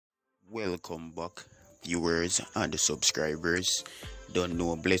Welcome back, viewers and the subscribers. Don't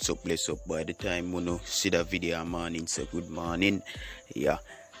know, bless up. By the time you know see the video morning, so good morning. Yeah,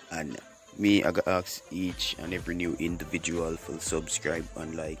 and me, I gotta ask each and every new individual for subscribe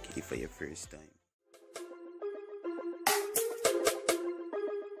and like if for your first time.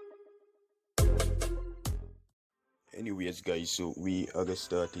 Anyways, guys, so we are gonna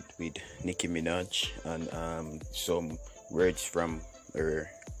start it with Nicki Minaj and some words from her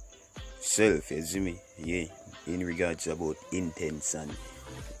self, you see me? Yeah, in regards about Intence and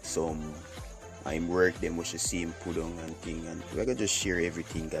some I'm work them what you see him put on and thing, and we're gonna just share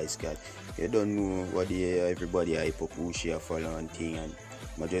everything, guys, cause you don't know what everybody hype up who she follow and thing, and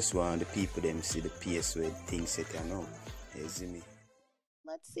I just want the people them see the pace where things set and now, you see me?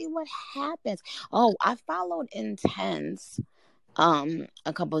 Let's see what happens. Oh, I followed Intence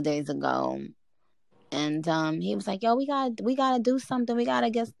a couple of days ago, and he was like, "Yo, we gotta do something. We gotta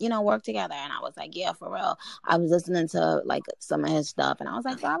get work together." And I was like, "Yeah, for real." I was listening to like some of his stuff, and I was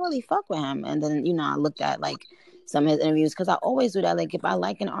like, "Yo, I really fuck with him." And then I looked at like some of his interviews because I always do that. Like if I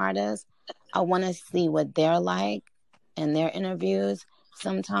like an artist, I want to see what they're like in their interviews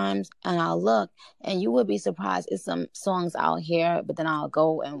sometimes, and I'll look, and you would be surprised. It's some songs I'll hear, but then I'll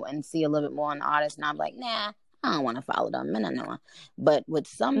go and see a little bit more on the artist, and I'm like, nah, I don't want to follow them. No. But with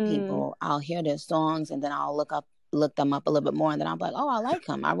some people, I'll hear their songs, and then I'll look them up a little bit more, and then I'm like, oh, I like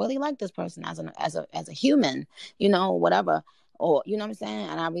him. I really like this person as a human, whatever. Or you know what I'm saying?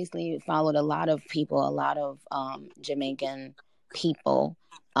 And I recently followed a lot of people, a lot of Jamaican people,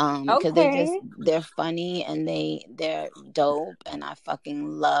 because they're funny and they're dope, and I fucking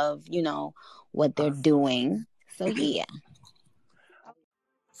love what they're doing. So yeah.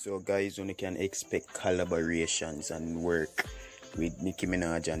 So guys, only can expect collaborations and work with Nicki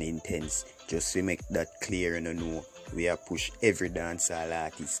Minaj and Intence. Just to make that clear and know we are push every dancehall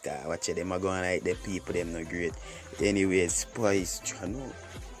artist. Watch it, them are going like the people them not great. Anyways, Spice, you know,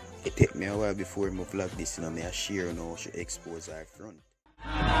 it take me a while before I vlog this, me a share now she expose our front.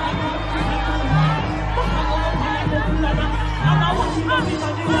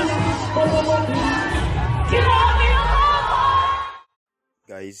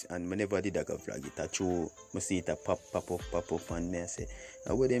 Guys, and whenever I did that vlog it, I see it pop up, and me I say,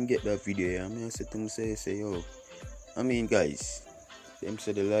 how would them get that video? And I say to myself, say, yo, I mean, guys, them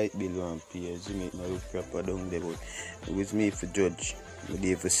say the light bill won't pay, you make no look proper down there, but it was me for judge, but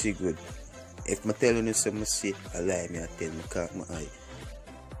they for see good. If I tell you something, I say a lie, I tell me, cock my eye.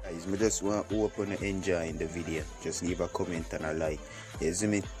 Guys, I just want to open and enjoy in the video. Just leave a comment and a like. You see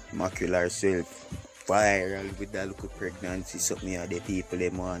me, Mackerel herself viral with that little pregnancy. Something the people they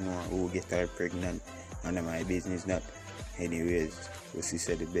want to know who get her pregnant. None of my business not. Anyways, what she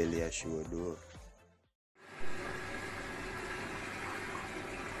said the belly I sure do.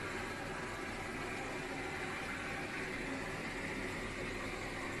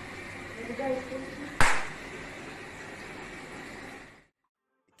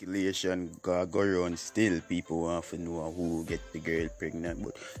 Speculation go around still. People want to know who get the girl pregnant,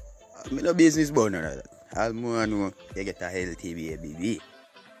 but I'm no business about that. All more know you get a healthy baby.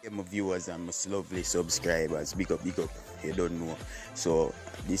 Get my viewers and my lovely subscribers, big up, you don't know. So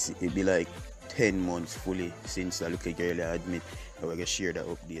this it be like 10 months fully since the little girl I admit. I will share the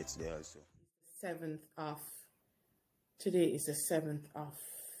updates there also. 7th of today is the 7th of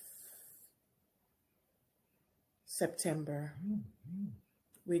September,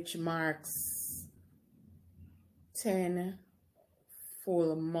 which marks 10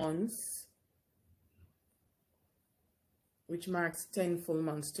 full months.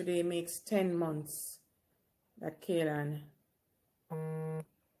 Today makes 10 months that Kaylin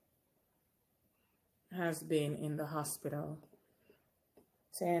has been in the hospital.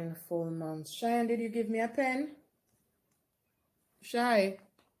 10 full months. Cheyenne, did you give me a pen? Cheyenne?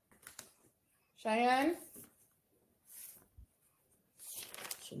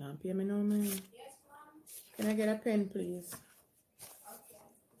 She not pay me no money. Yes, ma'am. Can I get a pen, please?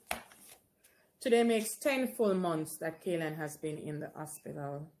 Okay. Today makes 10 full months that Kaylin has been in the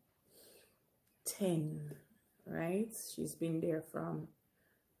hospital. 10, right? She's been there from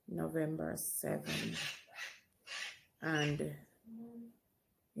November 7. And,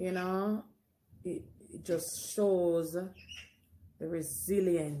 it just shows the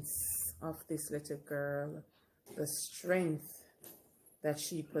resilience of this little girl, the strength that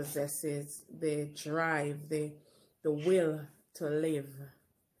she possesses, the drive, the will to live.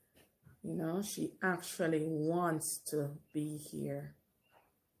 She actually wants to be here.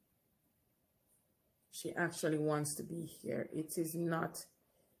 It is not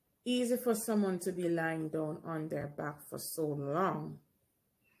easy for someone to be lying down on their back for so long.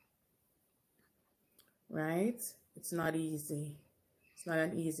 right? It's not easy. It's not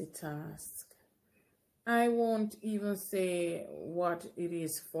an easy task. I won't even say what it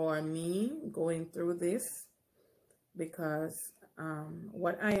is for me going through this, because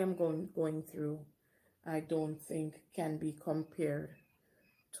what I am going through, I don't think can be compared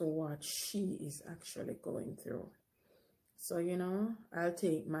to what she is actually going through. So, you know, I'll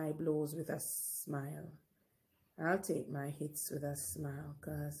take my blows with a smile. I'll take my hits with a smile,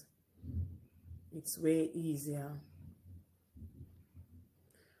 because it's way easier.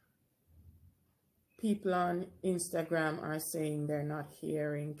 People on Instagram are saying they're not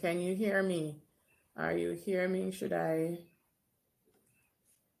hearing. Can you hear me? Are you hearing me? Should I?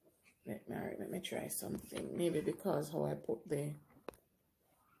 Let me try something. Maybe because how I put the...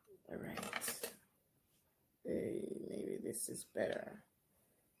 All right. Maybe this is better.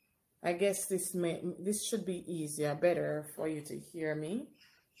 I guess this should be easier, better for you to hear me.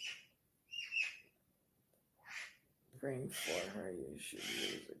 Praying for her, you should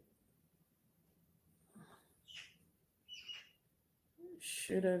use it.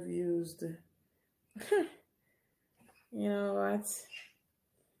 Should have used... You know what?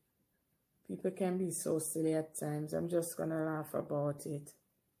 People can be so silly at times. I'm just gonna laugh about it.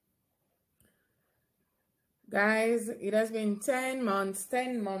 Guys, it has been 10 months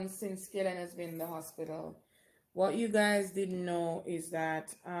since Kaylin has been in the hospital. What you guys didn't know is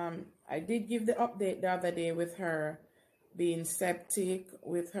that I did give the update the other day with her being septic,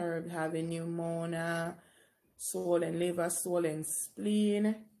 with her having pneumonia, swollen liver, swollen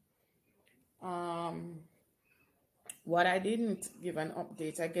spleen. What I didn't give an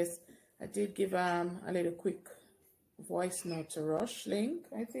update, I guess I did give a little quick voice note to Rush Link,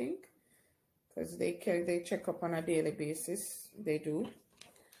 I think, because they check up on a daily basis. They do.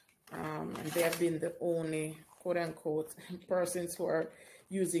 And they have been the only quote-unquote persons who are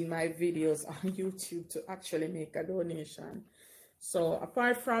using my videos on YouTube to actually make a donation. So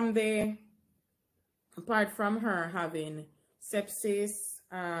apart from her having sepsis,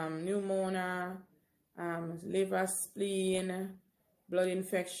 pneumonia, liver, spleen, blood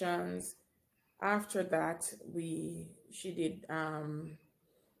infections, after that she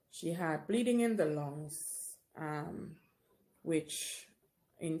had bleeding in the lungs, which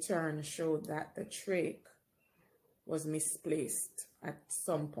in turn showed that the trach was misplaced at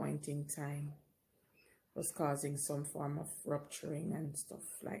some point in time, was causing some form of rupturing and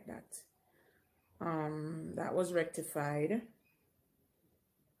stuff like that. That was rectified.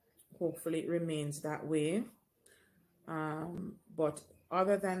 Hopefully it remains that way. But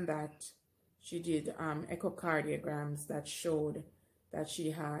other than that, she did echocardiograms that showed that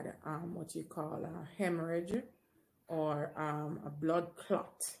she had what you call a hemorrhage, or a blood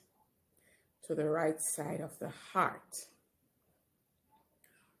clot to the right side of the heart.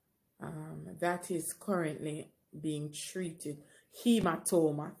 That is currently being treated.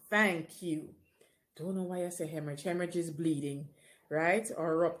 Hematoma, thank you. Don't know why I say hemorrhage. Hemorrhage is bleeding, right?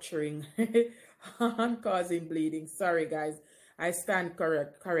 Or rupturing and causing bleeding. Sorry, guys. I stand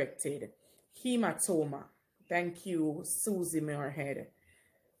corrected. Hematoma. Thank you, Susie Moorhead.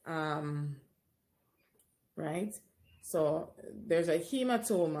 Right? So there's a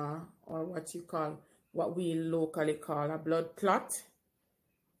hematoma, or what we locally call a blood clot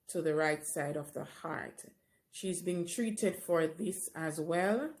to the right side of the heart. She's being treated for this as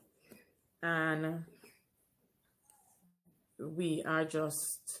well. And we are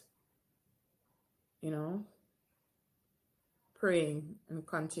just, you know, praying and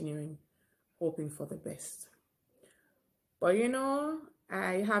continuing, hoping for the best. But you know,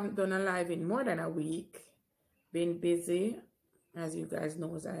 I haven't done a live in more than a week. Been busy. As you guys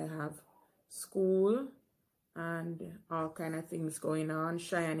know, I have school and all kind of things going on.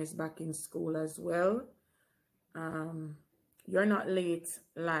 Cheyenne is back in school as well. You're not late,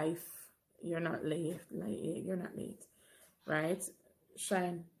 life. You're not late. You're not late, right?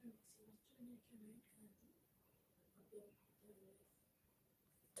 Cheyenne.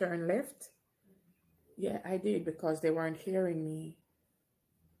 Turn left. Yeah, I did, because they weren't hearing me.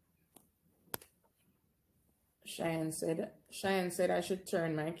 Cheyenne said I should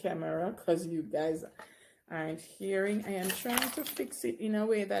turn my camera because you guys aren't hearing. I am trying to fix it in a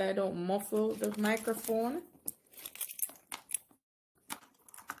way that I don't muffle the microphone.